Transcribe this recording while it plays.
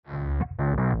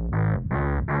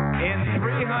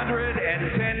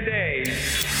110 days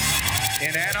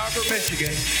in Ann Arbor,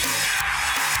 Michigan,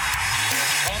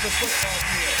 on the football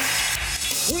field.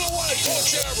 We don't want to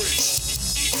coach average.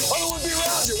 I don't want to be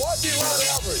around you. Why be around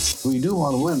average? We do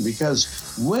want to win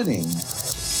because winning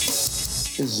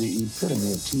is the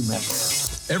epitome of team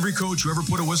effort. Every coach who ever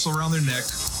put a whistle around their neck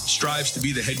strives to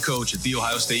be the head coach at The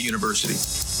Ohio State University.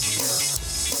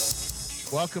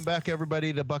 Welcome back,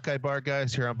 everybody, to Buckeye Bar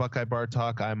Guys here on Buckeye Bar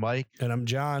Talk. I'm Mike. And I'm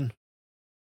John.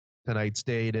 Tonight's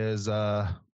date is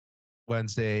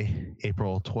Wednesday,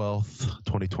 April 12th,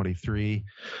 2023.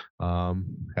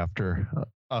 After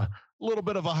a little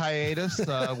bit of a hiatus,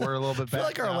 we're a little bit back. I feel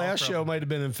like our last show might have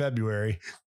been in February.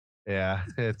 Yeah,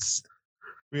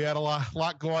 we had a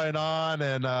lot going on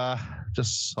and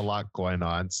just a lot going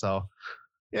on. So,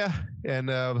 yeah, and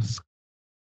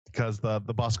because the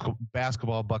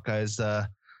basketball Buckeyes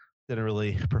didn't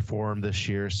really perform this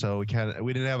year, so we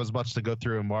didn't have as much to go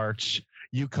through in March.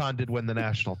 UConn did win the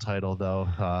national title, though.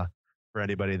 For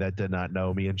anybody that did not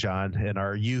know, me and John in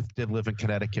our youth did live in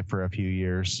Connecticut for a few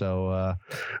years, so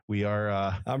we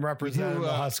are. I'm representing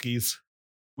the Huskies.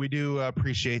 We do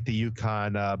appreciate the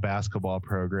UConn basketball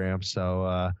program,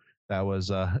 so that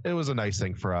was it was a nice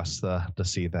thing for us to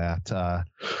see that.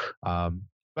 But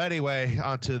anyway,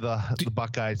 on to the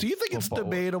Buckeyes. Do you think football. It's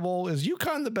debatable? Is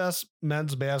UConn the best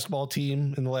men's basketball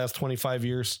team in the last 25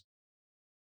 years?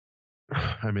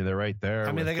 I mean, they're right there.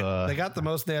 I mean, they got the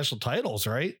most national titles,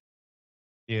 right?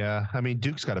 Yeah. I mean,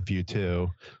 Duke's got a few too.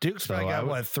 Duke's probably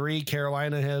got 3?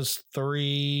 Carolina has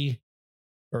 3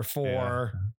 or 4. Yeah.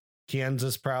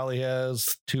 Kansas probably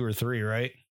has 2 or 3,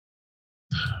 right?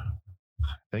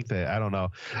 I don't know.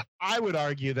 I would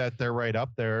argue that they're right up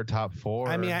there, top 4.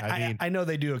 I mean, I know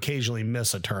they do occasionally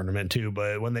miss a tournament too,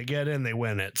 but when they get in, they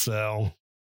win it. So,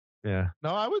 yeah,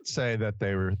 no, I would say that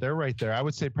they're right there. I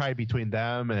would say probably between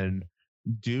them and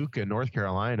Duke and North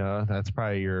Carolina, that's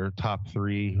probably your top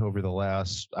 3 over the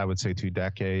last, I would say 2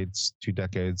 decades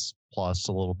plus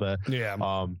a little bit. Yeah.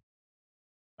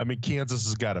 I mean, Kansas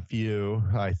has got a few,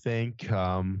 I think.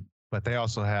 But they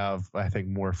also have, I think,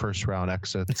 more first-round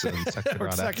exits and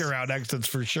second-round exits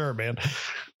for sure, man.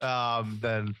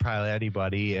 Than probably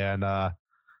anybody. And I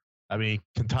mean,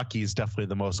 Kentucky is definitely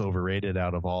the most overrated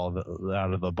out of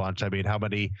the bunch. I mean, how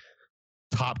many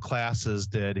top classes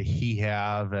did he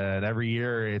have? And every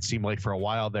year, it seemed like for a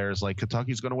while there's like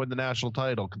Kentucky's going to win the national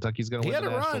title. Kentucky's going to win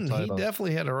the national title. He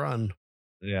definitely had a run.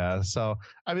 Yeah. So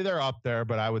I mean, they're up there,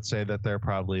 but I would say that they're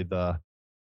probably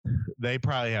they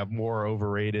probably have more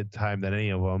overrated time than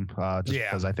any of them,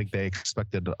 because I think they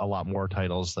expected a lot more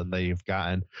titles than they've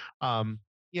gotten.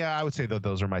 Yeah, I would say that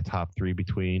those are my top 3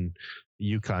 between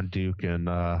UConn, Duke, and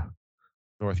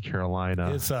North Carolina.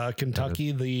 Is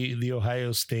Kentucky the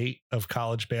Ohio State of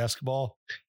college basketball?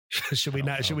 Should we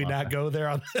not go there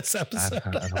on this episode?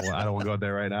 I don't want to go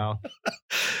there right now.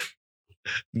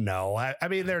 No, I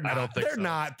mean they're not. They're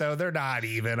not though. They're not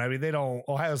even. I mean they don't.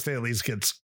 Ohio State at least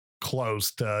gets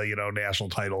close to national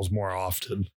titles more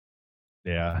often.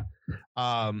 Yeah.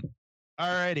 All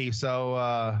righty. So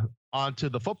on to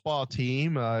the football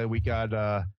team. We got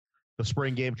the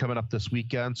spring game coming up this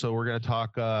weekend. So we're going to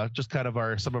talk just kind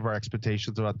of some of our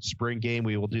expectations about the spring game.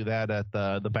 We will do that at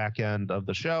the back end of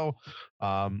the show.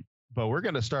 But we're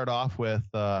going to start off with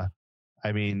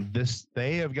I mean,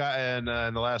 they have gotten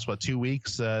in the last 2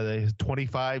 weeks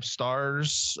 25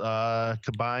 stars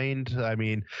combined. I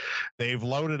mean, they've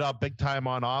loaded up big time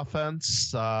on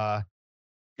offense. Got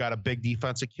a big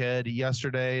defensive kid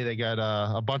yesterday. They got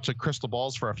a bunch of crystal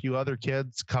balls for a few other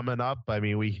kids coming up. I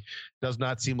mean, does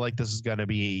not seem like this is going to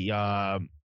be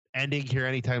ending here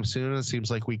anytime soon. It seems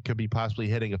like we could be possibly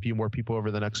hitting a few more people over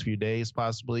the next few days,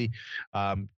 possibly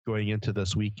going into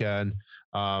this weekend.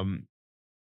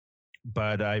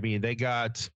 But I mean, they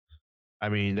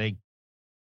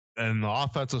and the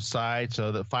offensive side.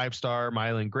 So the 5-star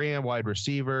Mylan Graham, wide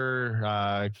receiver,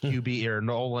 QB Aaron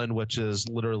Nolan, which is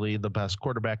literally the best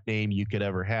quarterback name you could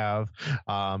ever have.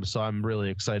 So I'm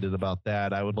really excited about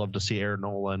that. I would love to see Aaron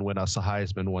Nolan win us a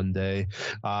Heisman one day.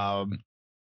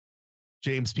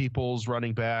 James Peoples,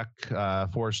 running back,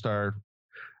 4-star.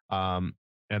 And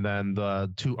then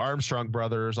the 2 Armstrong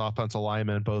brothers, offensive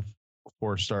linemen, both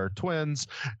 4-star twins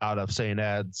out of St.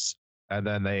 Ed's. And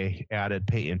then they added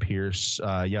Peyton Pierce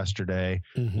yesterday,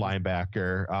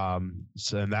 linebacker.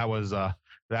 And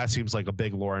that seems like a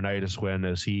big Laurinaitis win,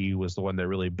 as he was the one that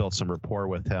really built some rapport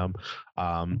with him.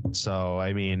 So,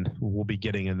 I mean, we'll be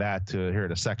getting in that here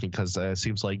in a second, because it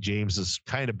seems like James is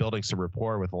kind of building some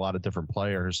rapport with a lot of different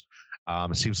players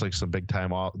It seems like some big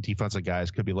time defensive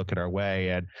guys could be looking our way.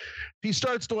 And if he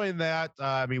starts doing that,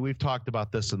 I mean, we've talked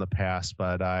about this in the past,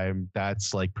 but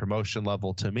that's like promotion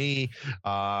level to me.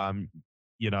 How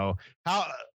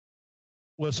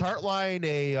was Hartline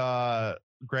a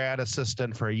grad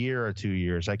assistant for a year or 2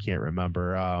 years? I can't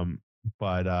remember.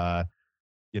 But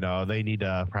they need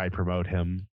to probably promote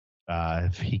him.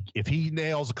 If he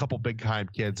nails a couple big time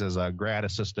kids as a grad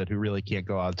assistant who really can't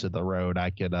go out to the road,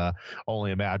 I could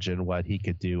only imagine what he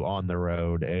could do on the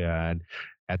road. And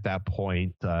at that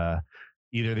point, either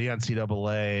the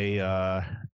NCAA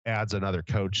adds another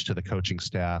coach to the coaching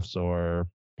staffs, or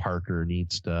Parker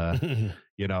needs to,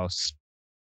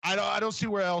 I don't see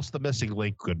where else the missing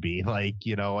link could be. Like,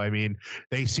 I mean,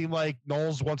 they seem like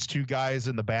Knowles wants 2 guys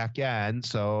in the back end.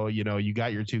 So, you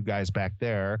got your 2 guys back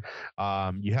there.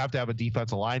 You have to have a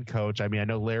defensive line coach. I mean, I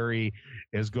know Larry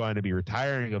is going to be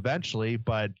retiring eventually,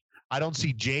 but I don't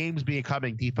see James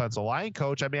becoming defensive line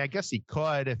coach. I mean, I guess he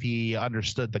could if he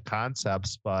understood the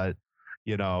concepts, but,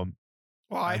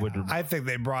 Well, I think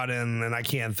they brought in, and I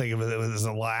can't think of it as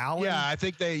a Lau. Yeah, I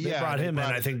think they brought him in,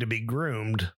 I think, to be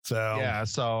groomed. So yeah,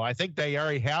 so I think they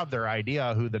already have their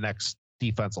idea who the next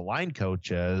defensive line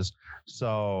coach is.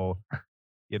 So,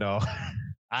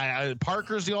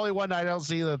 Parker's the only one I don't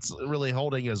see that's really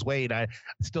holding his weight. I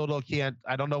still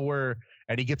don't know where,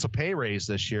 and he gets a pay raise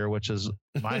this year, which is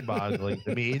mind-boggling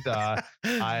to me.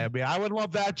 I mean, I would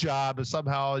love that job and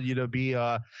somehow, be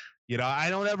I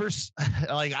don't ever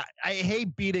like. I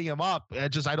hate beating him up. I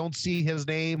don't see his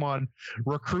name on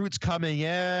recruits coming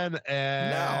in,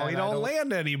 and no, he don't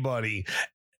land anybody.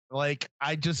 Like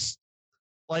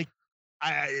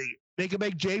they could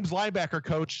make James linebacker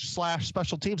coach /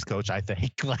 special teams coach. I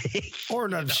think or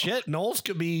not shit. Knowles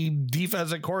could be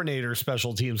defensive coordinator,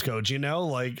 special teams coach.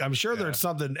 Like I'm sure there's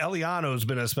something. Eliano's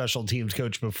been a special teams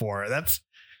coach before.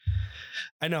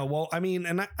 I know. Well, I mean,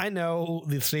 and I know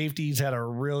the safeties had a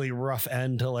really rough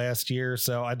end to last year,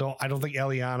 so I don't think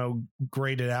Eliano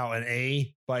graded out an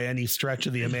A by any stretch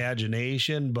of the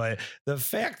imagination. But the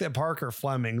fact that Parker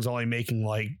Fleming's only making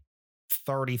like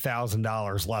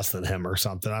 $30,000 less than him or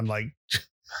something, I'm like,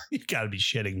 you've got to be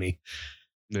shitting me.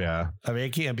 Yeah, I mean,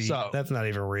 it can't be. That's not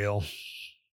even real.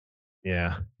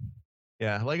 Yeah.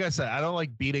 Yeah, like I said, I don't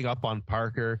like beating up on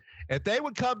Parker. If they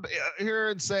would come here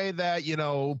and say that,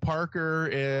 Parker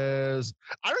is,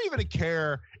 I don't even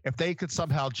care if they could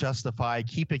somehow justify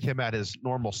keeping him at his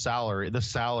normal salary,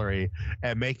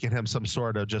 and making him some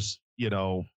sort of just,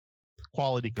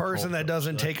 quality person that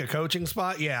doesn't take a coaching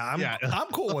spot. Yeah, I'm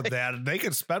cool with that. They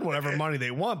can spend whatever money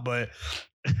they want, but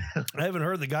I haven't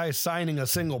heard the guy signing a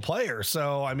single player.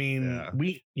 So, I mean,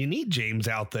 you need James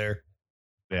out there.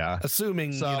 Yeah.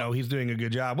 Assuming, he's doing a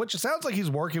good job, which it sounds like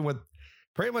he's working with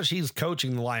pretty much he's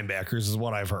coaching the linebackers is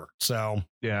what I've heard. So,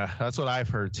 yeah, that's what I've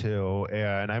heard too.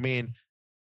 And I mean,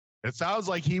 it sounds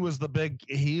like he really got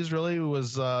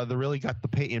the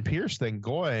Peyton Pierce thing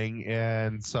going.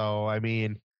 And so, I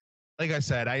mean, like I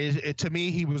said, to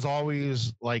me, he was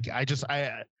always like,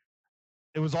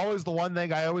 it was always the one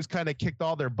thing I always kind of kicked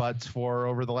all their butts for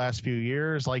over the last few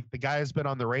years. Like the guy's been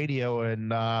on the radio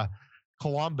and,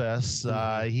 Columbus.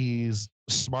 He's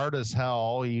smart as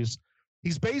hell. He's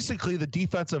basically the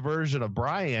defensive version of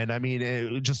Brian. I mean,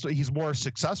 he's more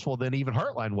successful than even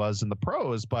Hartline was in the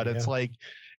pros, but it's like,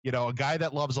 a guy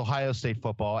that loves Ohio State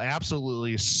football,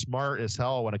 absolutely smart as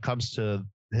hell when it comes to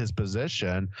his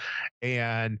position.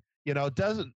 And,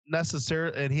 doesn't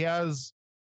necessarily, and he has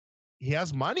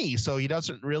money. So he's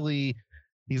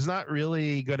not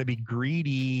really going to be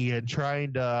greedy and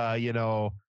trying to,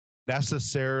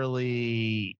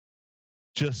 necessarily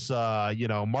just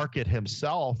market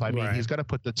himself. I mean, he's going to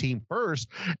put the team first,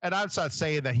 and I'm not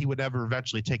saying that he would never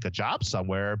eventually take a job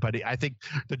somewhere, but I think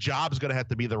the job's going to have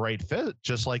to be the right fit,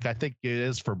 just like I think it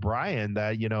is for Brian.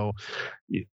 That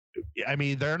I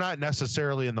mean, they're not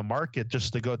necessarily in the market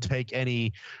just to go take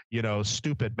any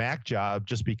stupid Mac job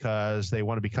just because they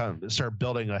want to start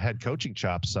building a head coaching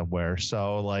shop somewhere.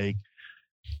 So they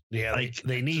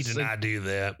need to not do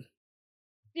that.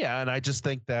 Yeah, and I just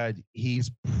think that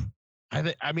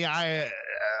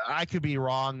I could be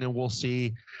wrong, and we'll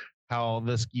see how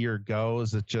this year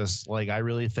goes. It's just I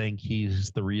really think he's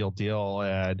the real deal,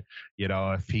 and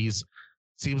if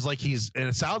seems like and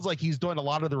it sounds like he's doing a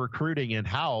lot of the recruiting in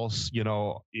house.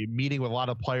 Meeting with a lot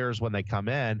of players when they come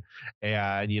in,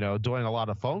 and doing a lot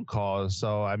of phone calls.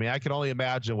 So I mean, I can only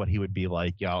imagine what he would be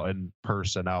like out in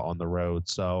person, out on the road.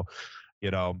 So,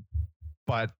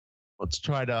 but. Let's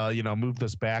try to, move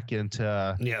this back into,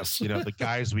 the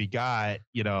guys we got,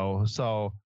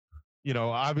 so,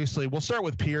 obviously we'll start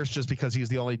with Pierce just because he's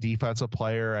the only defensive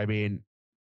player. I mean,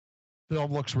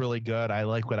 film looks really good. I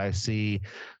like what I see.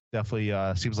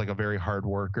 Definitely seems like a very hard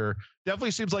worker.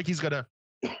 Definitely seems like he's gonna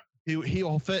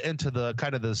he'll fit into the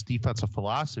kind of this defensive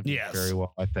philosophy very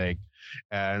well, I think.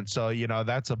 And so,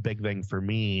 that's a big thing for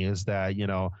me is that,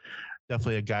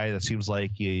 definitely a guy that seems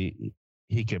like he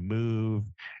can move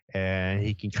and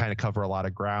he can kind of cover a lot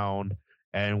of ground.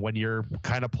 And when you're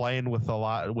kind of playing with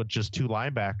just two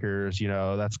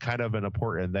linebackers, that's kind of an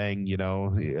important thing.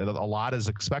 A lot is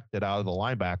expected out of the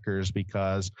linebackers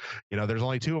because, there's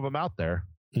only two of them out there.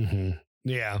 Mm-hmm.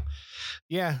 Yeah.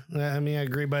 I mean, I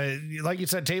agree. But like you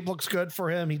said, tape looks good for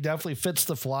him. He definitely fits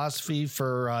the philosophy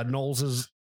for Knowles'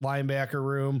 linebacker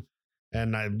room.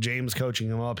 And James coaching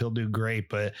him up, he'll do great.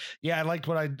 But yeah,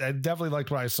 I definitely liked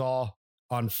what I saw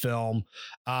on film.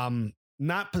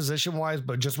 Not position wise,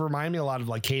 but just remind me a lot of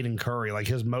like Caden Curry. Like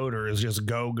his motor is just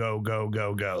go, go, go,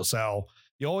 go, go. So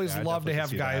you always love to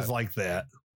have guys like that.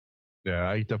 Yeah,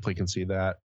 I definitely can see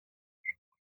that.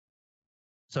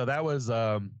 So that was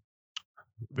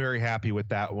very happy with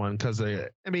that one because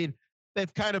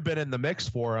they've kind of been in the mix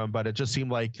for him, but it just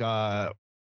seemed like out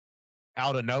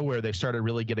of nowhere they started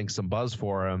really getting some buzz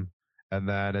for him, and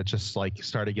then it just like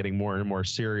started getting more and more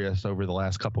serious over the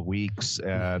last couple of weeks,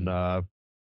 and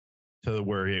to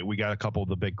where we got a couple of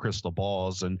the big crystal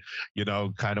balls, and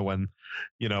kind of when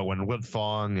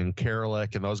Woodfong and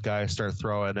Karalik and those guys start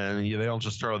throwing in, they don't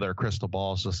just throw their crystal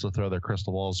balls just to throw their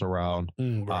crystal balls around,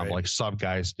 like some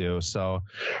guys do. So,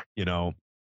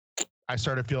 I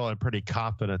started feeling pretty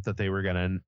confident that they were going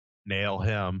to nail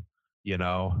him,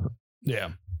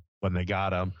 when they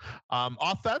got him.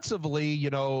 Offensively,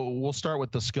 we'll start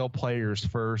with the skill players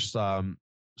first.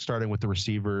 Starting with the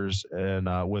receivers and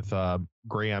with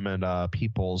Graham and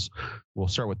Peoples. We'll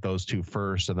start with those two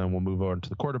first, and then we'll move on to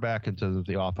the quarterback and to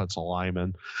the offensive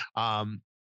lineman. With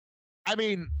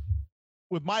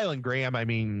Mylan Graham,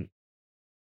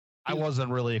 I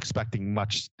wasn't really expecting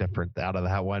much different out of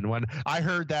that one. When I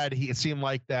heard that it seemed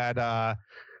like that,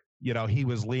 he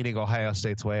was leaning Ohio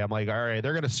State's way. I'm like, all right,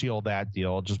 they're going to seal that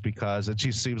deal just because it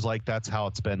just seems like that's how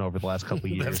it's been over the last couple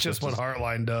of years. That's just what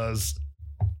Heartline does.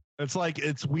 It's like,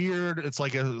 it's weird. It's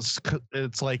like,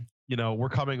 we're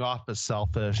coming off as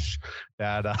selfish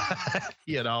that,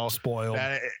 spoiled.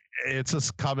 That it's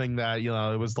just coming that,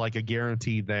 it was like a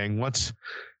guaranteed thing. Once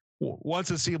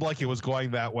it seemed like it was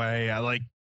going that way,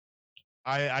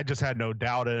 I just had no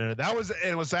doubt in it.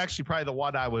 It was actually probably the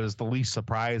one I was the least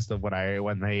surprised of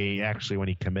when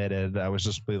he committed. I was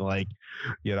just like,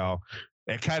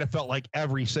 it kind of felt like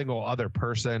every single other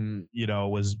person,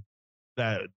 was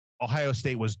that Ohio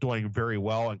State was doing very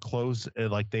well and close,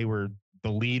 like they were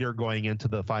the leader going into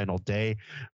the final day.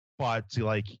 But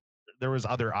like there was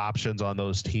other options on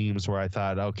those teams where I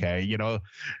thought, okay,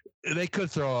 they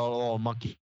could throw a little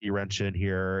monkey wrench in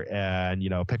here and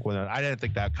pick one. I didn't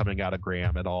think that coming out of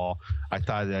Graham at all. I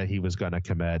thought that he was going to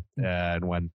commit, and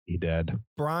when he did,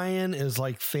 Brian is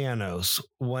like Thanos.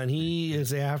 When he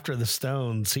is after the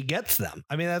stones, he gets them.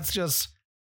 That's just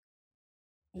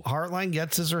Heartline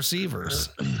gets his receivers.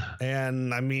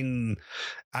 And I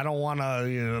don't want to,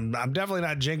 I'm definitely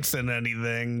not jinxing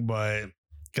anything, but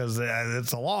because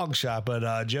it's a long shot, but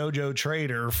JoJo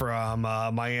Trader from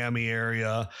Miami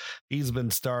area, he's been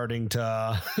starting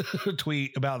to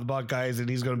tweet about the Buckeyes, and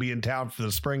he's going to be in town for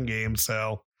the spring game.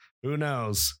 So who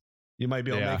knows? You might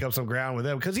be able to make up some ground with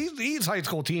him because he's high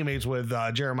school teammates with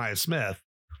Jeremiah Smith.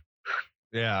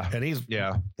 Yeah. And he's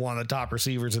one of the top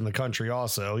receivers in the country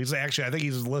also. He's actually, I think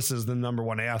he's listed as the number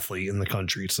one athlete in the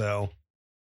country. So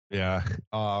yeah.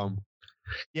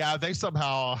 They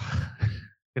somehow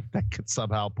if they could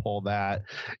somehow pull that,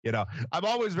 I'm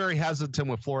always very hesitant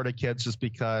with Florida kids just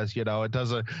because, it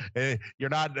doesn't, you're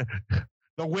not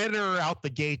the winner out the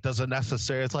gate doesn't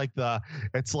necessarily, it's like the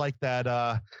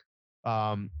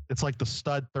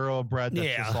stud thoroughbred.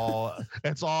 That's just all,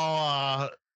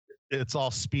 it's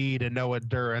all speed and no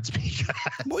endurance.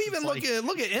 Well, even look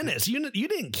at Ennis. You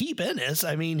didn't keep Ennis.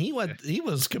 He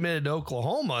was committed to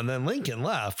Oklahoma and then Lincoln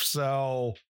left.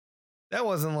 So that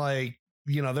wasn't like,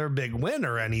 their big win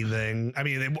or anything.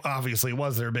 It obviously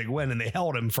was their big win and they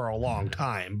held him for a long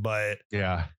time, but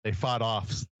yeah, they fought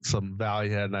off some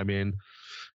valiant.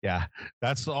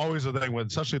 That's always the thing with,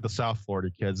 especially the South Florida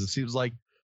kids. It seems like,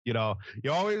 you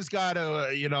always got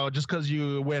to, just because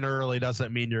you win early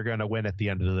doesn't mean you're going to win at the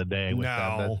end of the day. With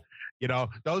them.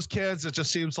 Those kids, it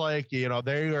just seems like, they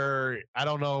are, I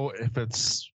don't know if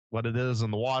it's what it is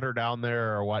in the water down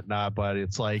there or whatnot, but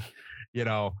it's like,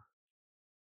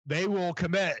 they will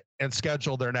commit and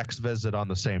schedule their next visit on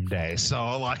the same day.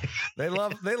 So like they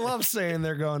love saying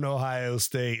they're going to Ohio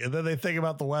State, and then they think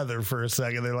about the weather for a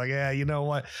second. They're like, yeah, you know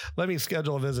what? Let me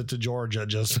schedule a visit to Georgia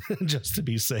just to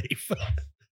be safe.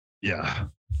 Yeah,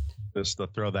 just to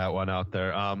throw that one out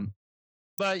there.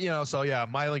 But so yeah,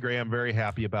 Miley Graham, very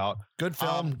happy about. Good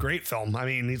film, great film. I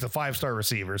mean, he's a 5-star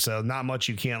receiver, so not much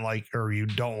you can't like or you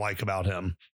don't like about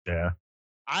him. Yeah.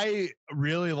 I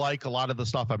really like a lot of the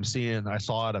stuff I'm seeing. I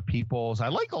saw it at People's. I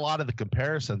like a lot of the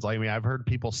comparisons. I mean, I've heard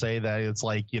people say that it's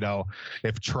like,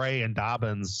 if Trey and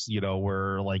Dobbins,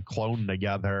 were like cloned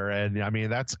together. And I mean,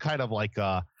 that's kind of like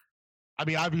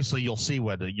obviously you'll see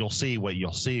what you'll see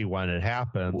when it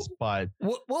happens, but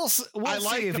we'll see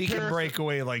if he can break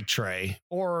away like Trey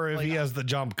or if he has the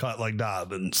jump cut like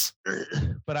Dobbins.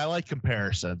 But I like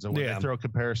comparisons, and when they throw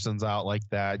comparisons out like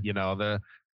that,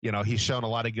 he's shown a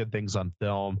lot of good things on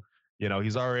film.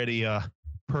 He's already a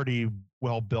pretty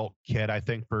well-built kid, I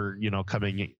think, for,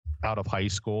 coming out of high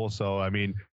school. So, I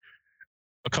mean,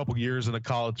 a couple years in a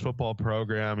college football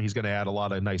program, he's going to add a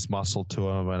lot of nice muscle to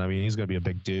him. And I mean, he's going to be a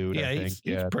big dude. Yeah, I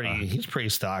think. He's pretty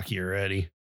stocky already.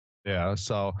 Yeah.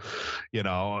 So,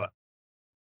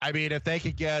 I mean, if they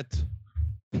could get,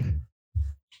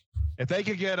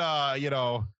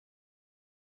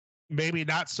 maybe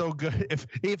not so good.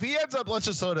 If he ends up, let's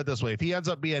just throw it this way. If he ends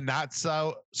up being not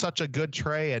such a good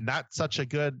Trey and not such a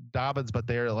good Dobbins, but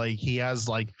they're like, he has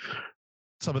like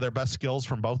some of their best skills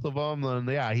from both of them, then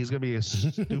yeah, he's going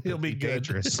to be he'll be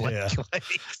dangerous. I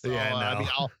mean,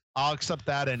 I'll accept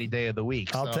that any day of the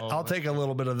week. I'll take a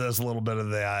little bit of this, a little bit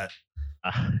of that.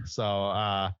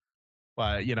 But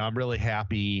I'm really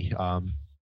happy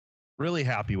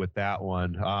with that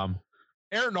one.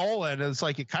 Aaron Nolan is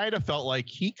like, it kind of felt like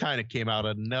he kind of came out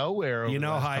of nowhere. You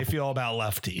know how I feel about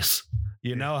lefties.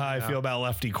 You know how I feel about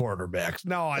lefty quarterbacks.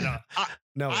 No, I don't.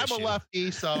 I'm a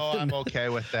lefty, so I'm okay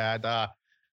with that.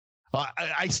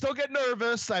 I still get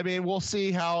nervous. I mean, we'll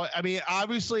see how. I mean,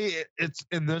 obviously, it's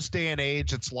in this day and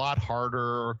age, it's a lot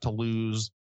harder to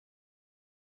lose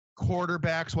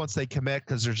quarterbacks once they commit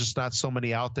because there's just not so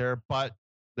many out there. But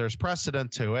there's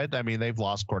precedent to it. I mean, they've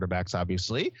lost quarterbacks,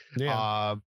 obviously.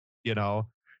 Yeah. The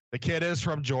kid is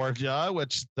from Georgia,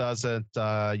 which doesn't,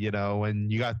 when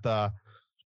you got the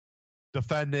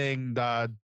defending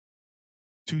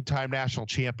two-time national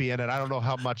champion, and I don't know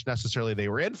how much necessarily they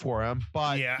were in for him,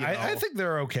 but yeah, I think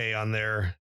they're okay on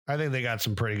there. I think they got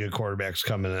some pretty good quarterbacks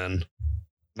coming in.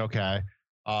 Okay.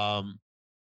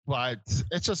 But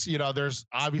it's just, there's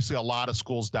obviously a lot of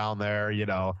schools down there,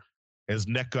 is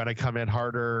Nick going to come in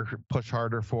harder, push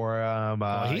harder for him?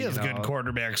 He has good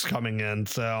quarterbacks coming in.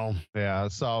 So, yeah.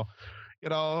 So,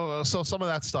 so some of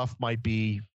that stuff might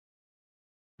be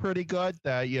pretty good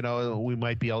that, we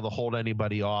might be able to hold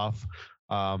anybody off.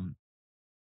 But,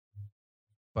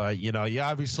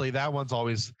 obviously that one's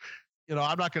always,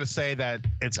 I'm not going to say that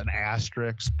it's an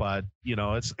asterisk, but,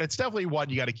 it's definitely one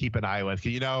you got to keep an eye with.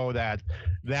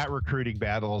 That recruiting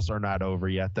battles are not over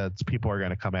yet. That people are going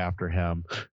to come after him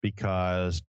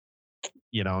because,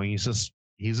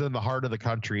 he's in the heart of the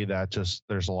country that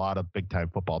there's a lot of big time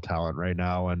football talent right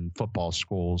now and football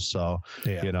schools. So,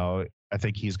 I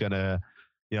think he's going to,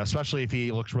 especially if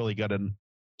he looks really good in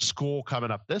school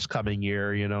coming up this coming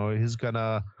year,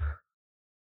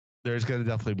 there's going to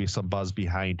definitely be some buzz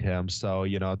behind him. So,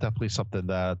 definitely something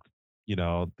that,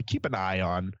 keep an eye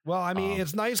on. Well, I mean,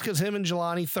 it's nice because him and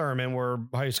Jelani Thurman were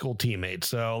high school teammates.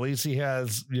 So at least he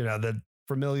has, the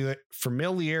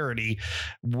familiarity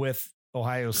with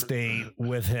Ohio State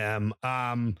with him.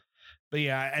 But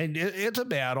yeah, and it's a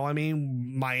battle. I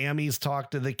mean, Miami's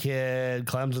talked to the kid,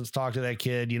 Clemson's talked to that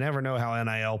kid. You never know how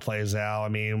NIL plays out. I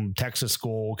mean, Texas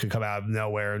school could come out of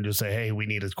nowhere and just say, hey, we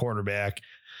need a quarterback.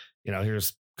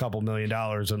 Here's couple $1 million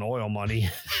in oil money.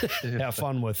 Have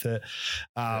fun with it.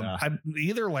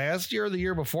 Either last year or the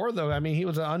year before, though, I mean, he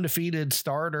was an undefeated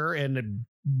starter and a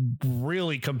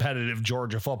really competitive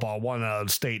Georgia football, won a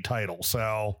state title.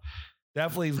 So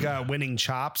definitely he's got winning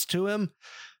chops to him.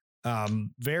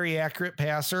 Very accurate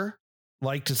passer.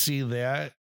 Like to see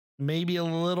that. Maybe a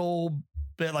little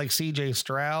bit like CJ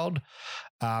Stroud.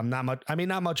 Not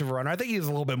much of a runner. I think he's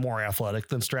a little bit more athletic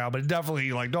than Stroud, but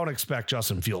definitely don't expect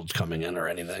Justin Fields coming in or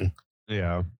anything.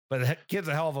 Yeah. But the kid's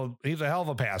he's a hell of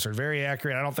a passer. Very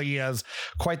accurate. I don't think he has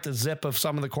quite the zip of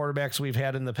some of the quarterbacks we've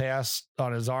had in the past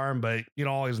on his arm, but you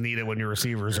don't always need it when your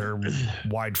receivers are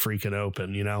wide freaking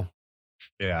open,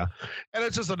 Yeah. And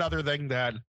it's just another thing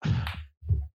that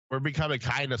we're becoming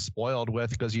kind of spoiled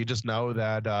with because you just know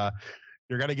that,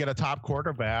 you're going to get a top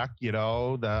quarterback,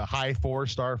 the high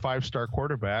 4-star, 5-star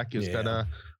quarterback is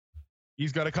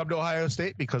he's going to come to Ohio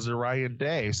State because of Ryan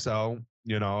Day. So,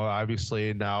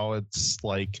 Obviously now it's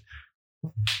like,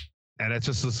 and it's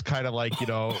just this kind of like,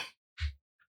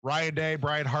 Ryan Day,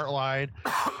 Brian Hartline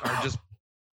are just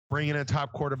bringing in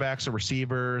top quarterbacks and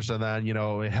receivers. And then,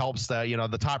 it helps that,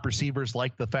 the top receivers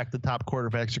like the fact the top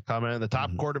quarterbacks are coming. The top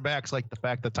quarterbacks like the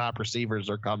fact the top receivers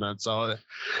are coming. So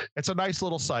it's a nice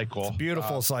little cycle. It's a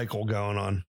beautiful cycle going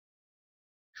on.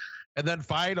 And then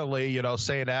finally,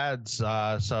 St. Ed's,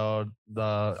 so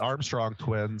the Armstrong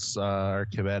twins are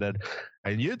committed.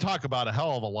 And you talk about a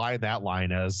hell of a line that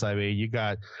line is. I mean, you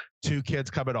got 2 kids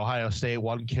coming to Ohio State,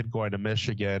 1 kid going to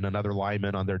Michigan, another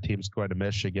lineman on their team's going to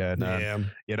Michigan. Yeah.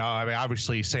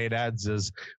 Obviously St. Ed's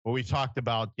is what we talked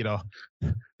about, the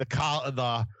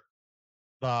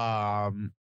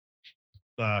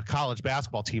college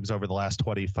basketball teams over the last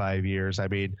 25 years. I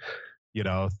mean,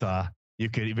 you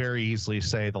could very easily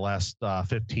say the last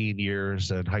 15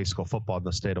 years in high school football in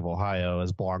the state of Ohio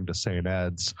has belonged to St.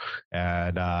 Ed's.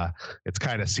 And it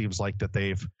kind of seems like that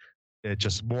it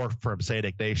just morphed from St.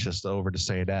 Ignatius over to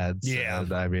St. Ed's. Yeah.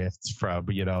 And I mean, it's from,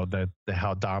 the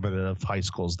how dominant of high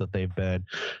schools that they've been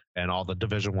and all the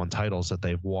Division I titles that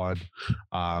they've won.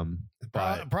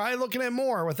 But probably looking at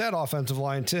more with that offensive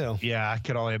line too. Yeah, I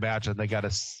can only imagine they got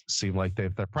to seem like they're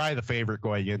probably the favorite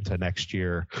going into next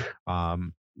year.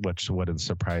 Which wouldn't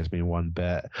surprise me one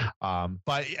bit.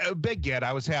 But a big get.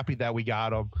 I was happy that we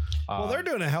got them. Well, they're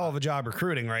doing a hell of a job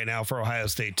recruiting right now for Ohio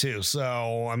State too.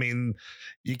 So, I mean,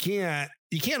 you can't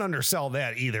undersell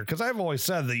that either. Cause I've always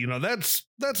said that,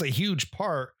 that's a huge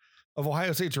part of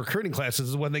Ohio State's recruiting classes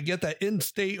is when they get that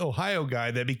in-state Ohio guy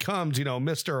that becomes,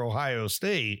 Mr. Ohio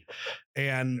State,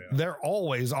 and they're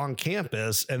always on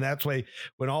campus. And that's why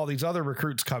when all these other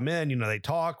recruits come in, they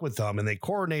talk with them and they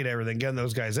coordinate everything, getting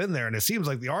those guys in there. And it seems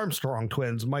like the Armstrong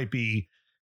twins might be,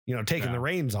 taking the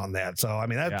reins on that. So, I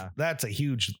mean, that's a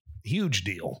huge, huge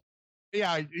deal.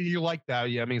 Yeah. You like that.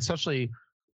 Yeah. I mean, especially,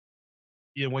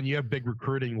 when you have big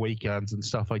recruiting weekends and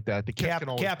stuff like that, the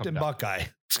Captain Buckeye,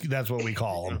 that's what we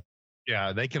call them.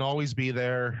 Yeah, they can always be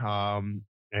there. And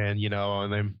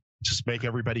they just make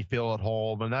everybody feel at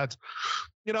home. And that's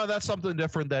something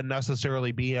different than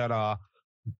necessarily being a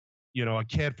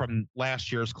kid from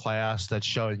last year's class that's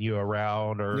showing you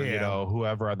around or,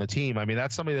 whoever on the team. I mean,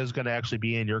 that's somebody that's going to actually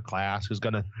be in your class, who's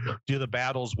going to do the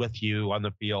battles with you on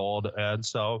the field. And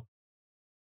so,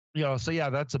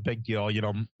 that's a big deal.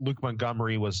 Luke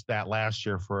Montgomery was that last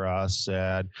year for us.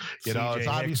 And, it's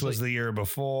obviously was the year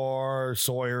before.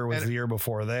 Sawyer was the year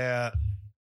before that.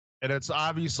 And it's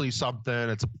obviously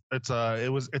something, it's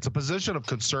a position of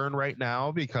concern right now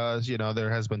because,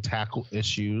 there has been tackle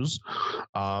issues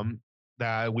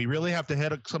that we really have to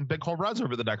hit some big home runs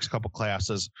over the next couple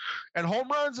classes. And home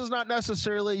runs is not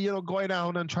necessarily, going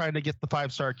out and trying to get the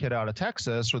 5-star kid out of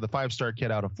Texas or the 5-star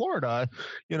kid out of Florida,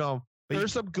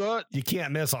 There's some good. You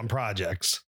can't miss on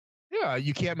projects. Yeah,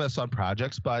 you can't miss on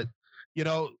projects, but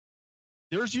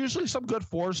there's usually some good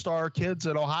 4-star kids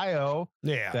in Ohio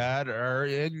that are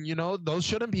in, those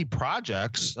shouldn't be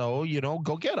projects. So,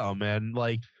 go get them. And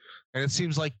it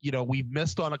seems like, we've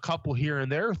missed on a couple here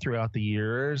and there throughout the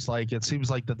years. Like, it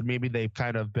seems like that maybe they've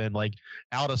kind of been like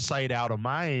out of sight, out of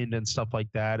mind and stuff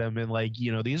like that. I mean,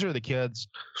 these are the kids,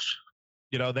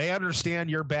 they understand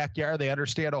your backyard. They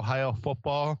understand Ohio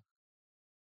football.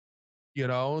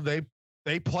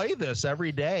 They play this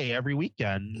every day, every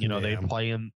weekend. They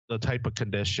play in the type of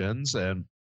conditions, and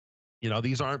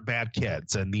these aren't bad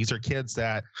kids, and these are kids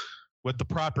that, with the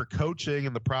proper coaching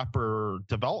and the proper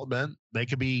development, they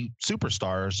could be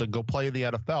superstars and go play in the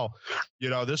NFL.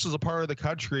 This is a part of the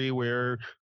country where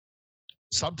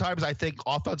sometimes I think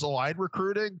offensive line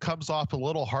recruiting comes off a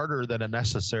little harder than it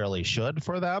necessarily should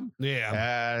for them.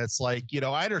 Yeah. And it's like,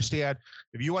 I understand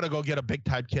if you want to go get a big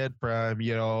time kid from,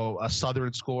 a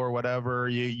Southern school or whatever,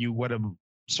 you want to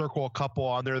circle a couple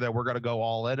on there that we're going to go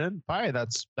all in and fine.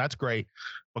 That's great.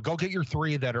 But go get your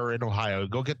 3 that are in Ohio.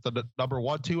 Go get the number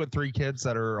 1, 2, and 3 kids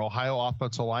that are Ohio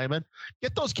offensive linemen.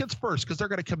 Get those kids first because they're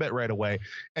going to commit right away.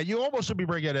 And you almost should be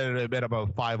bringing in a minimum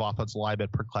of 5 offensive linemen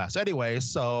per class anyway.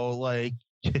 So,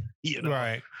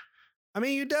 Right. I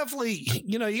mean, you definitely,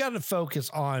 you got to focus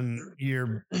on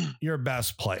your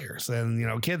best players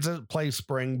and, kids that play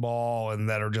spring ball and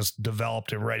that are just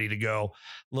developed and ready to go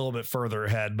a little bit further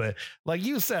ahead. But like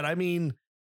you said, I mean,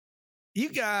 you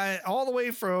got all the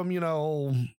way from,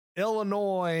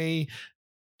 Illinois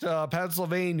to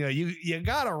Pennsylvania, you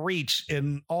got to reach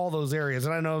in all those areas.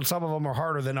 And I know some of them are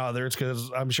harder than others because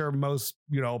I'm sure most,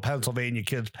 Pennsylvania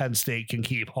kids, Penn State can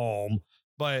keep home,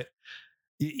 but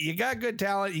you got good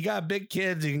talent. You got big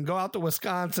kids. You can go out to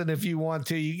Wisconsin if you want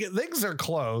to. Things are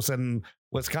close. And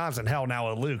Wisconsin, hell, now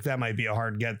with Luke, that might be a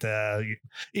hard get to,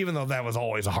 even though that was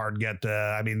always a hard get to.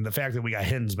 I mean, the fact that we got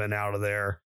Hinsman out of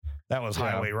there, that was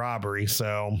highway robbery.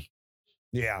 So,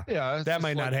 yeah, that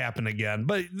might not happen again.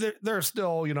 But there's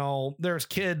still, there's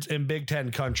kids in Big Ten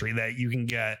country that you can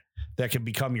get that can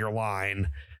become your line,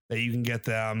 that you can get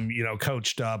them,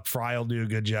 coached up. Fry will do a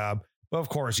good job. But of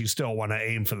course, you still want to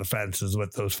aim for the fences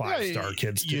with those 5-star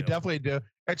kids, too. You definitely do.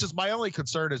 It's just my only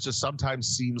concern is just sometimes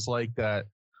seems like that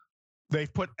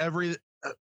they've put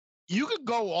you could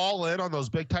go all in on those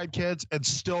big time kids and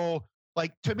still,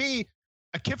 like, to me,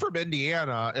 a kid from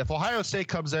Indiana, if Ohio State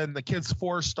comes in, the kid's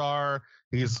 4-star,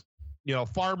 he's,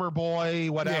 farmer boy,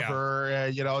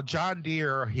 whatever, John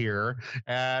Deere here.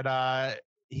 And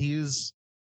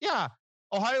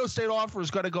Ohio State offer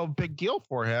is going to go big deal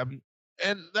for him.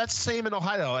 And that's the same in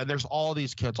Ohio. And there's all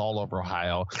these kids all over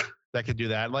Ohio that can do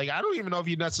that. Like, I don't even know if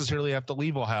you necessarily have to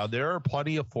leave Ohio. There are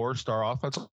plenty of 4-star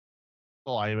offensive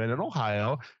linemen in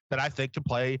Ohio that I think can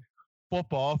play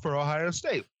football for Ohio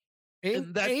State.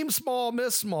 Aim small,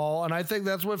 miss small. And I think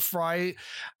that's what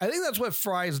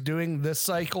Fry's doing this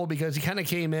cycle, because he kind of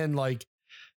came in like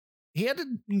he had to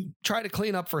try to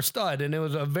clean up for Stud, and it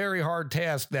was a very hard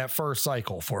task that first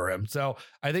cycle for him. So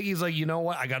I think he's like, you know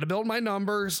what? I got to build my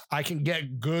numbers. I can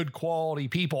get good quality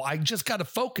people. I just got to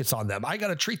focus on them. I got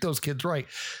to treat those kids right.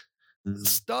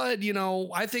 Stud,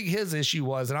 I think his issue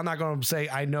was, and I'm not going to say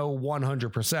I know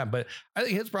 100%, but I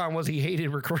think his problem was he hated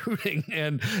recruiting,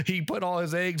 and he put all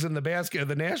his eggs in the basket of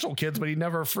the national kids, but he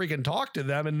never freaking talked to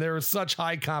them. And there was such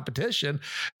high competition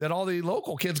that all the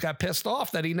local kids got pissed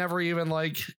off that he never even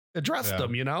addressed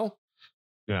them,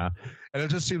 Yeah. And it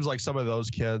just seems like some of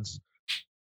those kids,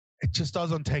 it just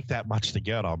doesn't take that much to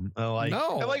get them. No.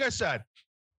 And like I said,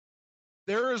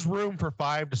 there is room for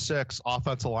 5 to 6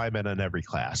 offensive linemen in every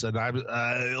class. And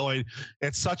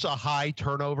it's such a high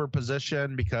turnover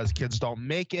position because kids don't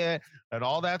make it and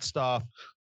all that stuff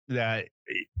that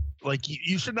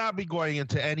you should not be going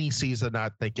into any season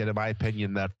not thinking, in my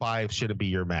opinion, that 5 shouldn't be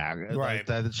your mag. Right.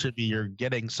 That it should be your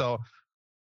getting. So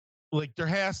there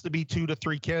has to be 2 to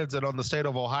 3 kids and on the state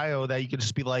of Ohio that you can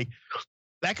just be like,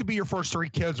 that could be your first 3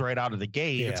 kids right out of the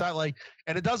gate. Yeah. It's not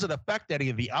and it doesn't affect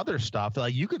any of the other stuff.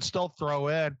 You could still throw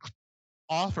in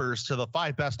offers to the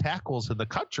 5 best tackles in the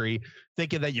country,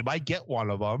 thinking that you might get one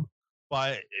of them.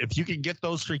 But if you can get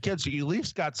those 3 kids, you at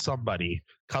least got somebody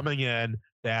coming in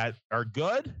that are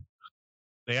good.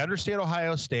 They understand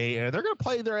Ohio State, and they're going to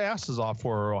play their asses off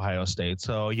for Ohio State.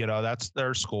 So, that's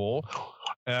their school.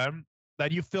 And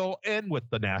then you fill in with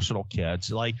the national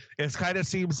kids. It kind of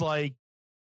seems like,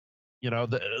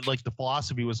 the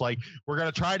philosophy was we're going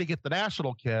to try to get the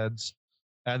national kids,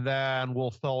 and then we'll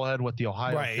fill in with the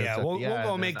Ohio kids. Yeah, we'll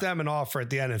go make them an offer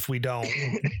at the end if we don't,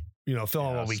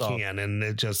 fill in what we can. And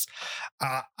it just,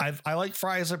 I like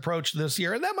Fry's approach this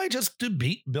year, and that might just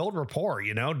build rapport,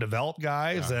 develop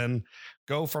guys and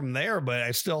go from there. But I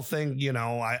still think,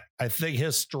 I think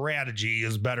his strategy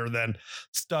is better than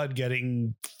Stud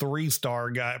getting 3-star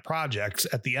guy projects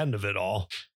at the end of it all.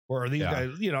 Where these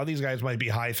guys, these guys might be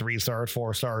high 3 stars,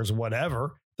 4 stars,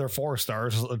 whatever. They're 4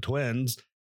 stars, the Twins.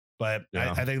 But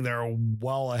I think they're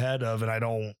well ahead of, and I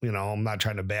don't, I'm not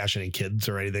trying to bash any kids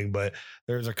or anything, but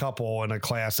there's a couple in a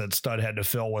class that Stud had to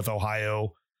fill with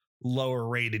Ohio lower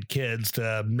rated kids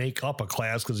to make up a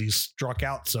class because he struck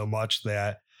out so much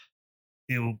that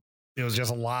it was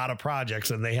just a lot of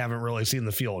projects and they haven't really seen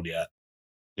the field yet.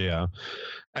 Yeah.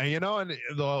 And, and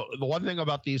the one thing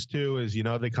about these two is,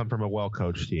 they come from a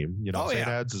well-coached team. St.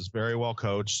 Ed's is very well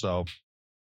coached. So,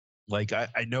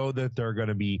 I know that they're going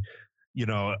to be,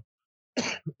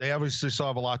 they obviously still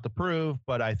have a lot to prove,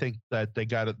 but I think that they're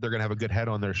going to have a good head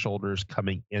on their shoulders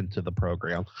coming into the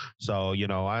program. So,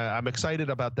 I'm excited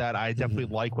about that. I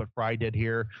definitely like what Fry did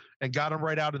here and got him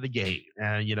right out of the gate.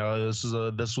 And,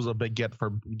 this was a big get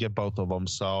both of them.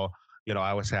 So,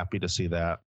 I was happy to see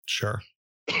that. Sure.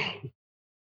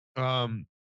 All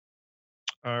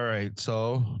right.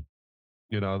 So,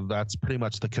 that's pretty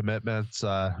much the commitments.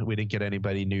 We didn't get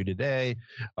anybody new today.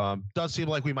 Does seem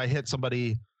like we might hit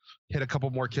a couple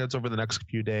more kids over the next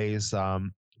few days.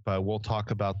 But we'll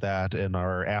talk about that in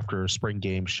our after spring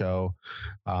game show.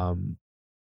 When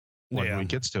we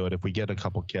gets to it, if we get a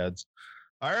couple kids.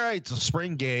 All right, it's a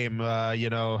spring game.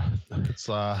 It's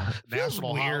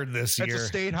national weird this year. It's a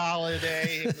state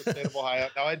holiday in the state of Ohio.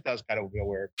 No, it does kind of feel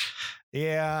weird.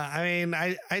 Yeah, I mean,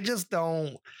 I just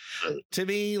don't. To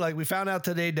me, we found out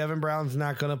today, Devin Brown's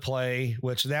not going to play,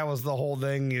 which that was the whole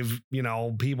thing. If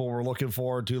people were looking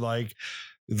forward to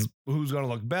who's going to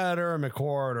look better,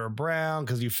 McCord or Brown?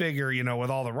 Because you figure, with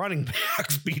all the running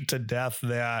backs beat to death,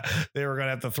 that they were going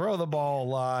to have to throw the ball a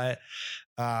lot.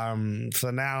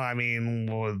 So now,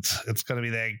 it's going to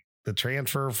be the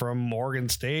transfer from Oregon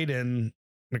State and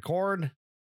McCord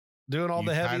doing all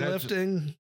the heavy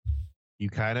lifting. You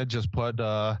kind of just put,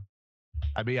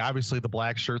 obviously the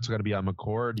black shirts are going to be on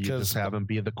McCord. You just have him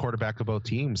be the quarterback of both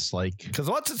teams. Because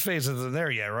what's his face isn't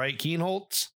there yet, right?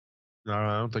 Keenholtz? No,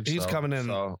 I don't think he's coming in.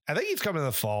 So. I think he's coming in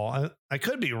the fall. I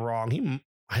could be wrong.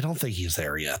 I don't think he's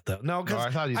there yet, though. No, because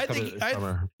I thought he's coming.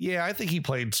 I think he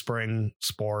played spring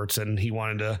sports and he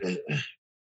wanted to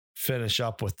finish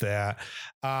up with that.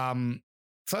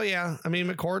 So yeah,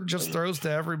 McCord just throws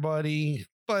to everybody,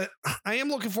 but I am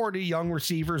looking forward to young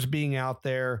receivers being out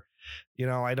there.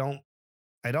 I don't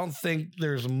think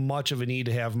there's much of a need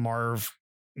to have Marv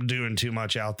doing too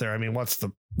much out there. What's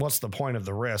the point of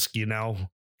the risk?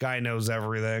 Guy knows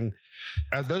everything.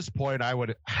 At this point, I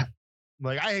would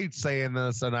I hate saying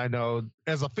this, and I know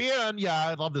as a fan, yeah,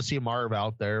 I'd love to see Marv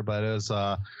out there, but as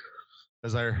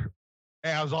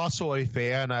also a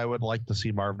fan, I would like to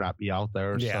see Marv not be out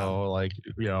there. Yeah. So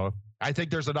I think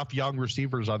there's enough young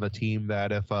receivers on the team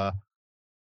that if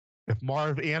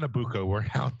Marv and Abuka were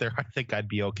out there, I think I'd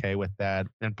be okay with that,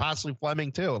 and possibly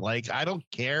Fleming too. I don't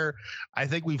care. I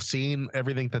think we've seen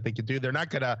everything that they can do. They're not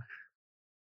gonna.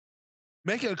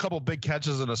 Making a couple big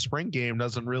catches in a spring game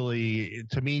doesn't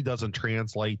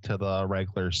translate to the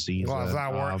regular season.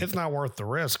 Well, it's not worth the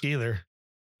risk either.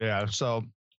 Yeah. So,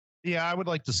 yeah, I would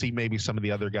like to see maybe some of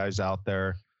the other guys out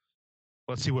there.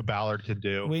 Let's see what Ballard can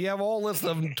do. We have a whole list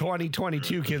of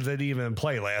 2022 kids that didn't even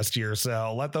play last year.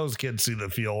 So let those kids see the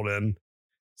field and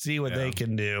see what they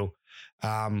can do.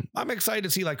 I'm excited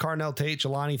to see Carnell Tate,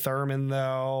 Jelani Thurman,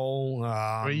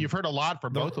 though. You've heard a lot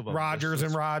from both of them. Rogers.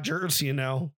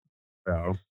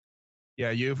 So, yeah,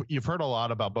 you've heard a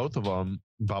lot about both of them,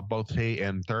 about both Tate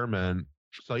and Thurman.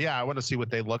 So yeah, I want to see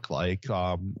what they look like.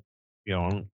 They're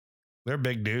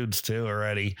big dudes too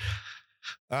already.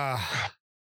 I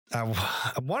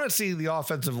want to see the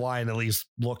offensive line at least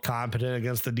look competent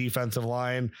against the defensive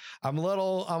line. I'm a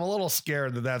little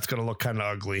scared that that's going to look kind of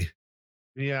ugly.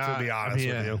 Yeah, to be honest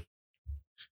with you.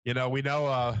 We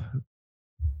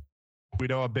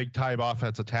know a big time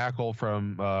offensive tackle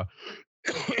from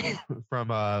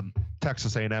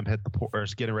Texas A&M hit the portal, or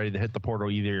is getting ready to hit the portal.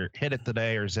 Either hit it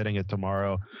today or is hitting it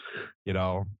tomorrow.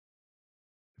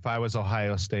 If I was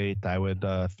Ohio State, I would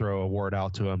throw a word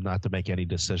out to him not to make any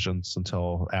decisions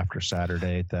until after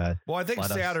Saturday. I think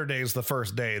Saturday is the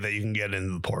first day that you can get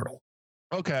into the portal.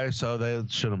 Okay, so they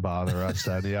shouldn't bother us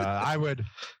then. Yeah, I would.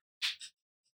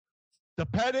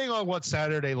 Depending on what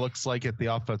Saturday looks like at the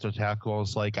offensive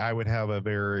tackles, I would have a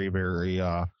very, very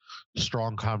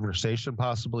strong conversation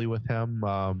possibly with him.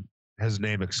 His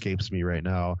name escapes me right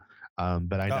now,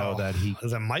 but I know that he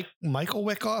is it Michael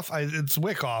Wickoff. It's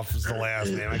Wickoff is the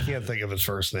last name. I can't think of his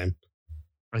first name.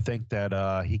 I think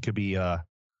that he could be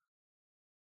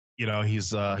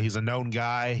he's a known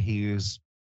guy. He's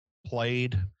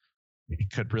played. He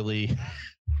could really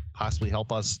possibly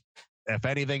help us, if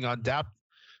anything, on depth.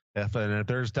 If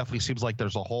there's definitely seems like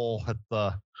there's a hole at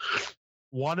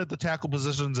one of the tackle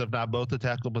positions, if not both the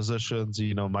tackle positions,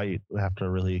 might have to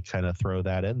really kind of throw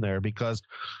that in there because,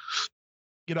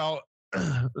 they don't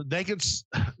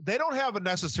have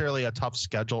necessarily a tough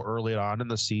schedule early on in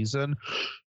the season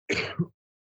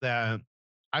that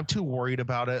I'm too worried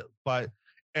about it,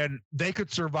 and they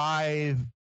could survive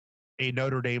a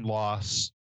Notre Dame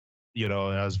loss,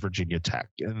 as Virginia Tech.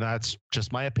 And that's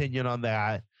just my opinion on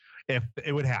that. If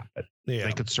it would happen,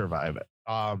 they could survive it.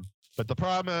 But the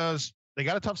problem is they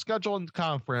got a tough schedule in the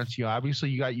conference. Obviously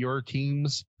you got your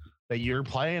teams that you're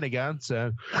playing against.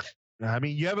 And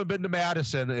you haven't been to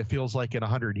Madison, it feels like, in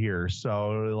 100 years.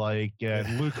 So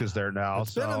Luke is there now.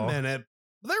 It's been a minute.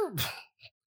 They're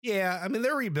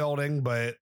rebuilding,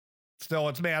 but still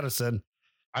it's Madison.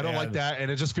 I don't like that.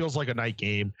 And it just feels like a night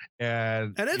game.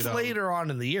 And it's later on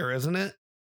in the year, isn't it?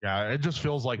 Yeah, it just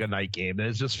feels like a night game.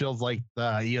 It just feels like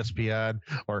ESPN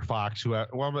or Fox. It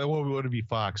wouldn't be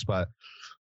Fox, but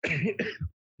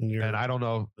and I don't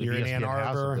know. You're in Ann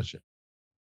Arbor.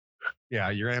 Yeah,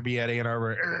 you're going to be at Ann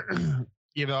Arbor.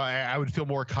 I would feel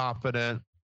more confident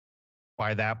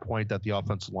by that point that the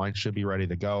offensive line should be ready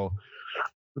to go.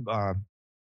 But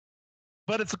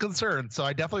it's a concern. So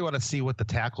I definitely want to see what the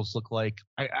tackles look like.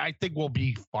 I think we'll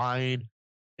be fine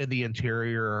in the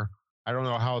interior. I don't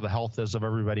know how the health is of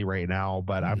everybody right now,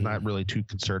 but I'm not really too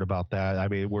concerned about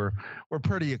that. We're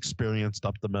pretty experienced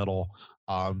up the middle,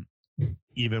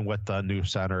 even with the new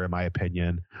center, in my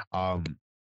opinion.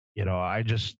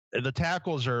 the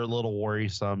tackles are a little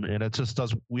worrisome, and it just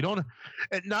does. We don't,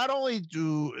 and not only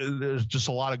there's just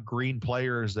a lot of green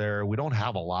players there, we don't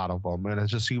have a lot of them. And it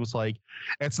just seems like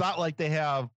it's not like they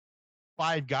have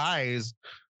 5 guys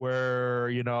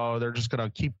where, they're just going to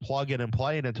keep plugging and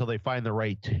playing until they find the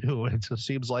right 2. It just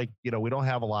seems like, we don't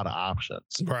have a lot of options.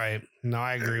 Right. No,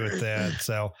 I agree with that.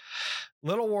 So a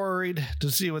little worried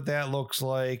to see what that looks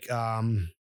like. But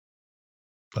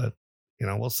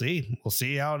we'll see. We'll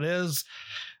see how it is.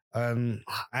 I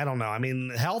don't know. I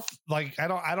mean, health, like, I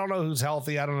don't know who's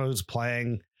healthy. I don't know who's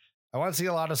playing. I want to see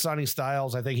a lot of Sonny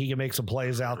Styles. I think he can make some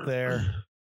plays out there.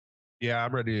 Yeah,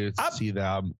 I'm ready to see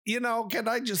them. Can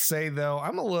I just say, though,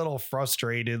 I'm a little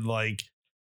frustrated, like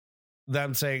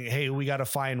them saying, hey, we got to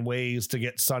find ways to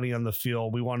get Sonny on the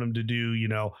field. We want him to do,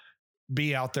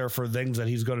 be out there for things that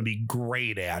he's going to be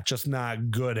great at, just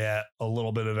not good at a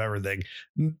little bit of everything.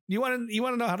 You want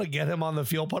to know how to get him on the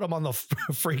field, put him on the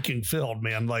freaking field,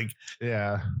 man. Like,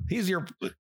 yeah,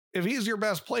 if he's your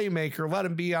best playmaker, let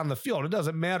him be on the field. It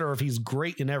doesn't matter if he's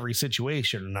great in every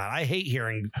situation or not. I hate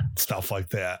hearing stuff like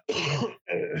that. I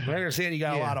understand you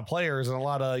got a lot of players and a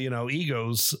lot of,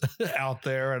 egos out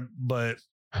there, but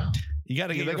you got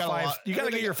to get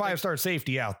your 5-star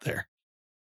safety out there.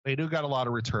 They do got a lot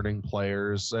of returning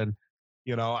players, and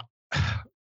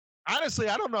honestly,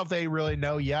 I don't know if they really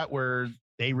know yet where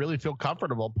they really feel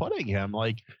comfortable putting him.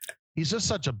 Like, he's just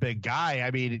such a big guy.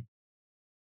 I mean,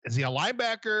 is he a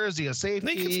linebacker? Is he a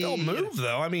safety? He can still move,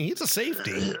 though. I mean, he's a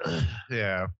safety.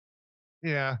 Yeah.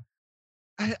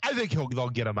 I think they'll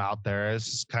get him out there. It's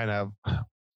just kind of.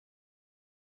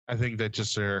 I think that it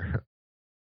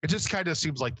just kind of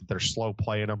seems like that they're slow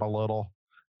playing him a little.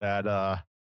 That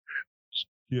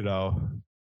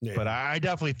But I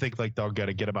definitely think like they're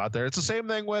gonna get him out there. It's the same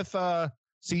thing with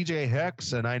CJ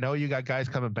Hicks, and I know you got guys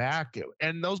coming back,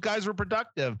 and those guys were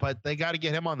productive, but they got to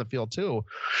get him on the field too.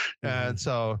 And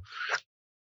so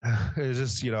it's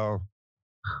just a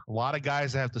lot of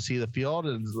guys have to see the field,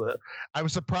 and I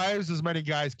was surprised as many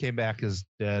guys came back as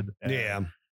did. And,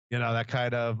 that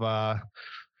kind of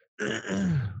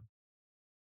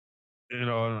in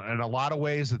a lot of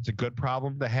ways, it's a good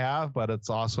problem to have, but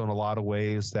it's also in a lot of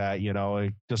ways that,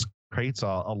 it just creates a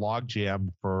log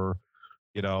jam for,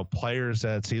 players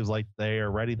that it seems like they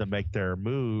are ready to make their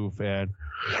move. And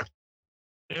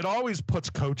it always puts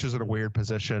coaches in a weird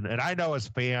position. And I know as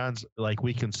fans, like,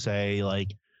 we can say,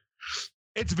 like,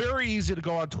 it's very easy to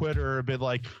go on Twitter and be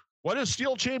like, what has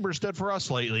Steel Chambers did for us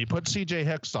lately? Put CJ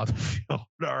Hicks on the field,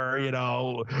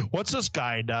 or, what's this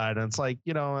guy done? And it's like,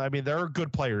 I mean, they're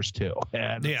good players too.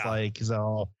 And it's like,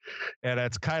 so, and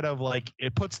it's kind of like,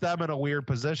 it puts them in a weird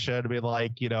position to be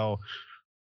like,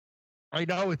 I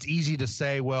know it's easy to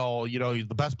say, well,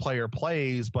 the best player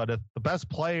plays, but if the best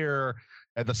player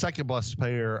and the second best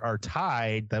player are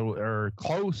tied, that are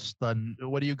close, then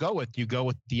what do you go with? Do you go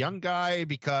with the young guy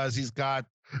because he's got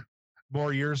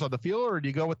more years on the field, or do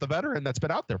you go with the veteran that's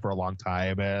been out there for a long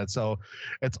time? And so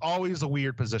it's always a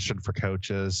weird position for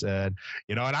coaches. And,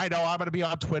 and I know I'm going to be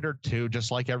on Twitter too,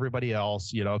 just like everybody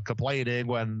else, complaining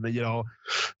when,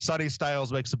 Sonny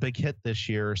Styles makes a big hit this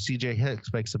year, CJ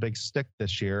Hicks makes a big stick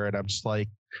this year. And I'm just like,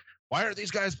 why aren't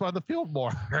these guys on the field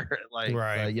more? Like,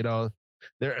 right.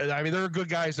 There are good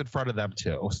guys in front of them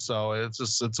too. So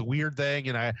it's a weird thing.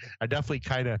 And I definitely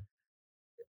kind of,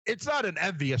 it's not an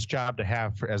envious job to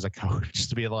have as a coach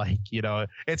to be like,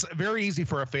 it's very easy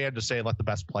for a fan to say, let the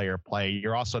best player play.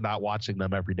 You're also not watching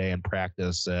them every day in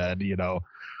practice, and,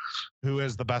 who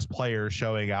is the best player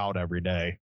showing out every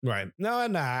day. Right. No,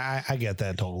 I get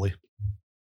that totally.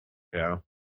 Yeah.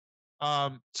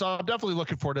 So I'm definitely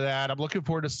looking forward to that. I'm looking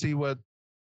forward to see what,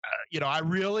 I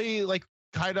really like,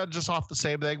 kind of just off the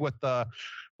same thing with what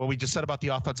we just said about the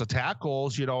offensive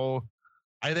tackles,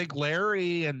 I think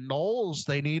Larry and Knowles,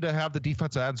 they need to have the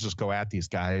defensive ends just go at these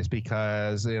guys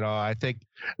because, I think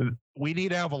we need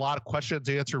to have a lot of questions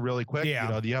answered really quick.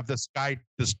 Yeah. You have this guy,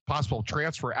 this possible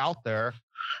transfer out there.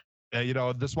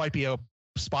 This might be a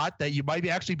spot that you might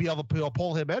actually be able to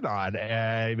pull him in on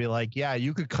and be like, yeah,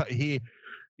 you could cut.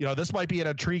 This might be an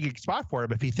intriguing spot for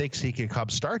him if he thinks he can come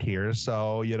start here.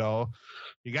 So, you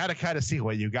got to kind of see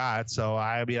what you got. So,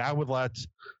 I would let,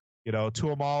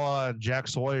 Tuamala and Jack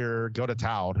Sawyer go to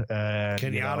town. And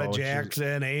Kenyatta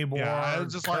Jackson,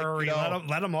 Abor, just Curry, like,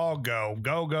 let them all go.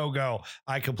 Go.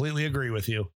 I completely agree with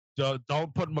you.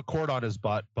 Don't put McCourt on his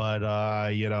butt,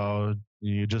 but,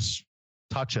 you just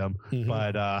touch him. Mm-hmm.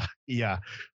 But,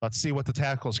 let's see what the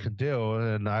tackles can do.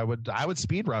 And I would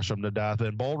speed rush them to death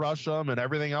and bull rush them and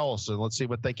everything else. And let's see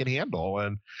what they can handle.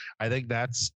 And I think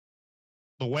that's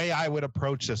the way I would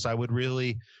approach this. I would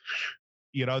really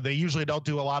they usually don't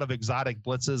do a lot of exotic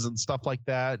blitzes and stuff like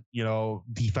that,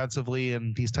 defensively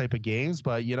in these type of games.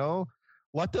 But, you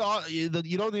don't need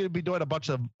to be doing a bunch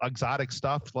of exotic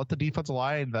stuff. Let the defensive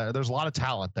line, there's a lot of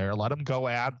talent there. Let them go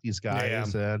at these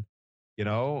guys and,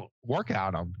 work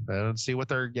out them and see what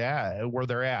where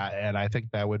they're at. And I think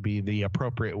that would be the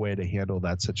appropriate way to handle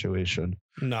that situation.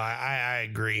 No, I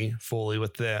agree fully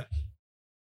with that.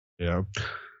 Yeah.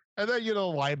 And then,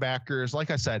 linebackers,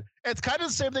 like I said, it's kind of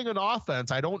the same thing in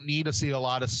offense. I don't need to see a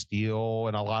lot of Steele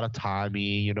and a lot of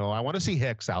Tommy. I want to see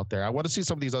Hicks out there. I want to see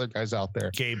some of these other guys out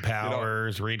there. Gabe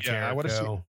Powers, Reed Carrico. I want to see,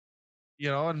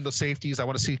 and the safeties. I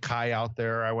want to see Kai out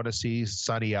there. I want to see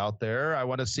Sonny out there. I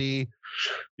want to see,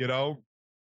 I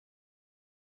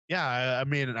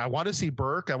want to see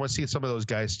Burke. I want to see some of those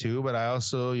guys too. But I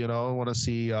also, want to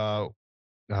see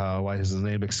why is his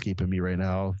name escaping me right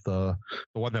now? The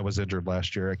one that was injured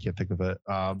last year. I can't think of it.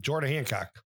 Jordan Hancock.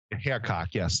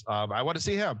 Yes. I want to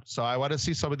see him. So I want to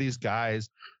see some of these guys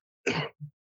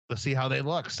to see how they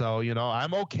look. So,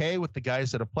 I'm okay with the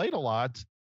guys that have played a lot,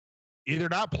 either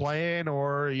not playing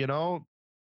or,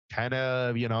 kind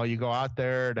of, you go out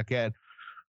there to get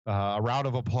a round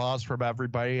of applause from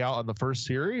everybody out on the first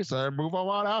series and move them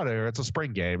on out of here. It's a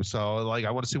spring game. So,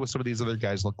 I want to see what some of these other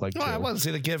guys look like. I want to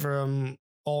see the kid from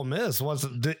Ole Miss.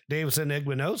 Wasn't Davison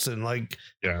Igwinosin?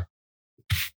 Yeah.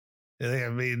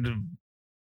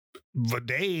 But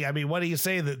what do you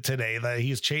say that today that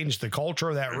he's changed the culture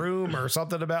of that room or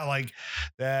something about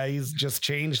he's just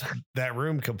changed that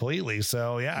room completely.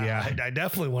 So I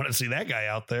definitely want to see that guy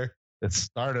out there. It's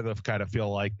started to kind of feel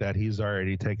like that he's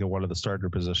already taken one of the starter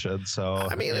positions. So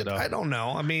I don't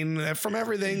know. From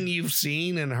everything you've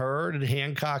seen and heard,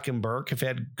 Hancock and Burke have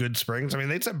had good springs.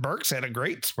 They said Burke's had a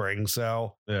great spring.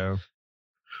 So yeah,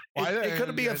 it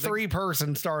could be a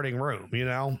 3-person starting room,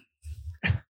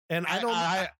 And I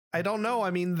don't know.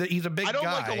 He's a big guy. I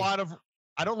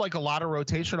don't like a lot of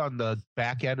rotation on the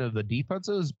back end of the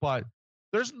defenses, but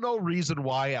there's no reason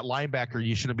why at linebacker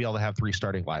you shouldn't be able to have 3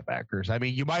 starting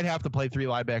linebackers. You might have to play 3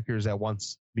 linebackers at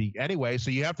once anyway,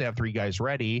 so you have to have 3 guys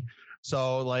ready.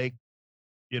 So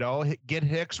get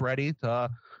Hicks ready to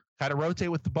kind of rotate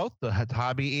with both the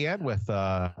Tommy and with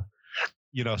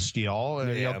Steele,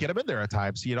 and get him in there at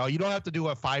times. You don't have to do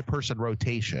a 5-person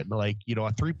rotation. A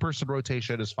 3-person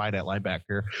rotation is fine at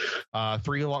linebacker.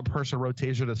 3-person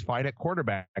rotation is fine at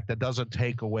quarterback. That doesn't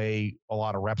take away a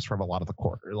lot of reps from a lot of the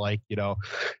corner.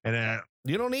 And then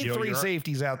you don't need 3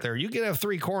 safeties out there. You can have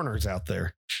 3 corners out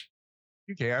there.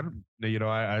 You can.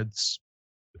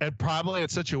 And probably in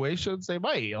situations they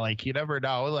might. You never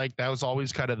know. That was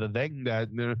always kind of the thing that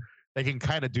they can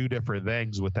kind of do different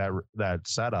things with that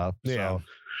setup. Yeah.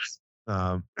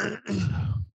 So,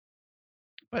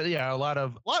 but yeah, a lot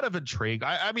of intrigue.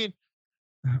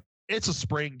 It's a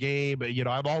spring game.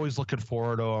 I'm always looking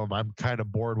forward to them. I'm kind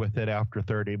of bored with it after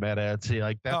 30 minutes.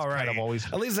 That's kind of always.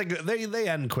 At least they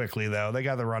end quickly though. They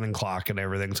got the running clock and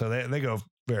everything, so they go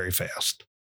very fast.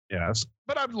 Yes,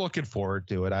 but I'm looking forward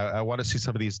to it. I want to see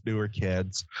some of these newer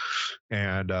kids,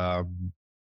 and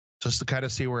just to kind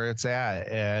of see where it's at.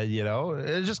 And,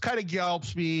 it just kind of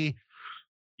helps me,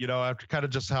 after kind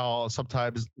of just how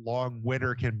sometimes long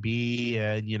winter can be.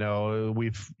 And,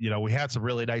 we had some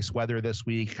really nice weather this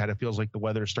week. Kind of feels like the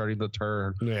weather's starting to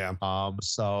turn. Yeah.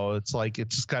 So it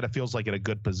just kind of feels like in a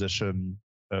good position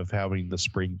of having the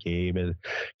spring game, and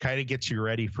kind of gets you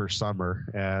ready for summer.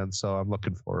 And so I'm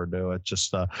looking forward to it.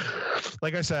 Just,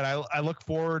 like I said, I look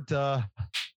forward to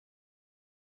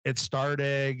it's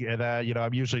starting, and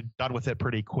I'm usually done with it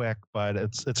pretty quick, but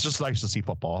it's just nice to see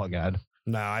football again.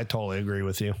 No, I totally agree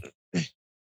with you.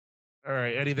 All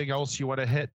right. Anything else you want to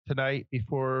hit tonight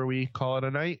before we call it a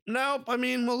night? Nope.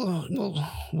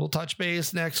 We'll touch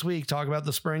base next week, talk about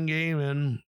the spring game,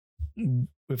 and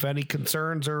if any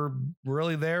concerns are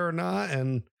really there or not,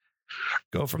 and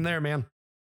go from there, man.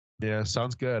 Yeah,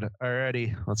 sounds good. All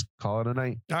righty. Let's call it a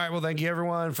night. All right. Well, thank you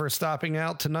everyone for stopping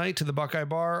out tonight to the Buckeye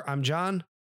Bar. I'm John.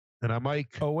 And I'm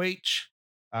Mike. OH.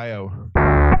 IO.